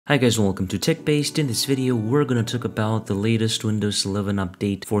Hi guys and welcome to TechBased. In this video, we're going to talk about the latest Windows 11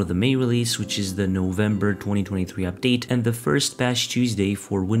 update for the May release, which is the November 2023 update, and the first Patch Tuesday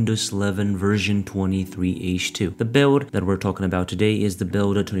for Windows 11 version 23H2. The build that we're talking about today is the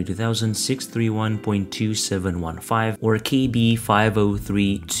build 22631.2715 or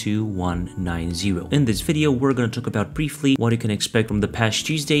KB5032190. In this video, we're going to talk about briefly what you can expect from the Patch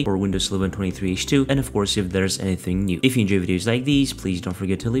Tuesday for Windows 11 23H2, and of course if there's anything new. If you enjoy videos like these, please don't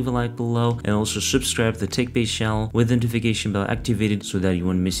forget to leave a like below and also subscribe to the TechBased channel with the notification bell activated so that you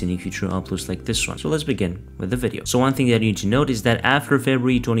won't miss any future uploads like this one. So let's begin with the video. So one thing that you need to note is that after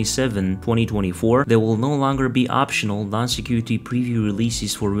February 27, 2024, there will no longer be optional non-security preview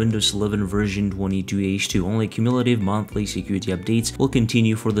releases for Windows 11 version 22H2. Only cumulative monthly security updates will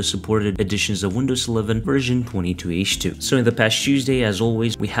continue for the supported editions of Windows 11 version 22H2. So in the Patch Tuesday, as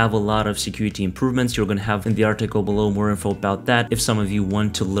always, we have a lot of security improvements. You're going to have in the article below more info about that if some of you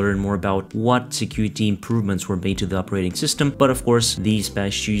want to learn more about what security improvements were made to the operating system. But of course, these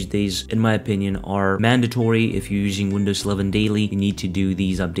Patch Tuesdays, in my opinion, are mandatory. If you're using Windows 11 daily, you need to do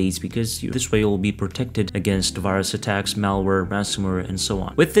these updates because this way you'll be protected against virus attacks, malware, ransomware, and so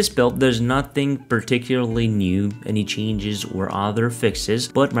on. With this build, there's nothing particularly new, any changes or other fixes,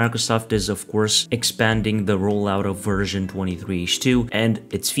 but Microsoft is of course expanding the rollout of version 23H2 and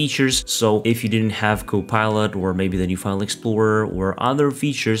its features. So if you didn't have Copilot or maybe the new File Explorer or other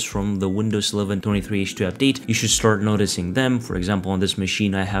features from the Windows 11 23H2 update, you should start noticing them. For example, on this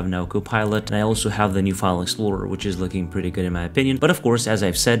machine, I have now Copilot, and I also have the new File Explorer, which is looking pretty good in my opinion. But of course, as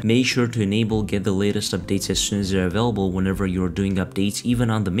I've said, make sure to get the latest updates as soon as they're available whenever you're doing updates, even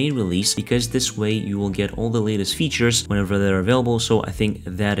on the May release, because this way you will get all the latest features whenever they're available. So I think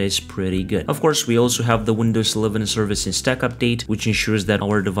that is pretty good. Of course, we also have the Windows 11 Service and Stack update, which ensures that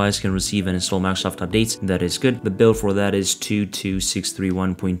our device can receive and install Microsoft updates. That is good. The build for that is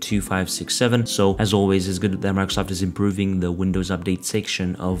 22631.2567. So as always, it's good that Microsoft is improving the Windows update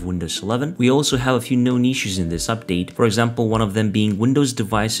section of Windows 11. We also have a few known issues in this update. For example, one of them being Windows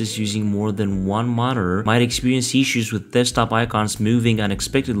devices using more than one monitor might experience issues with desktop icons moving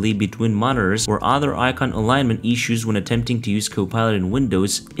unexpectedly between monitors or other icon alignment issues when attempting to use Copilot in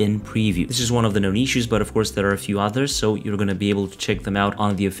Windows in preview. This is one of the known issues, but of course there are a few others, so you're going to be able to check them out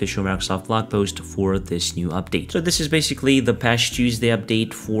on the official Microsoft blog post for this new update. So this is basically the Patch Tuesday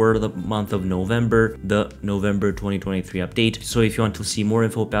update for the month of November, the November 2023 update. So if you want to see more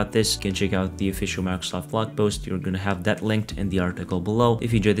info about this, you can check out the official Microsoft blog post. You're going to have that linked in the article below.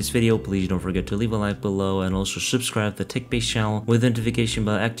 If you enjoyed this video, please don't forget to leave a like below and also subscribe to the TechBased channel with the notification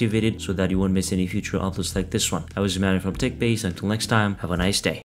bell activated so that you won't miss any future uploads like this one. I was Emmanuel from TechBased. Until next time, have a nice day.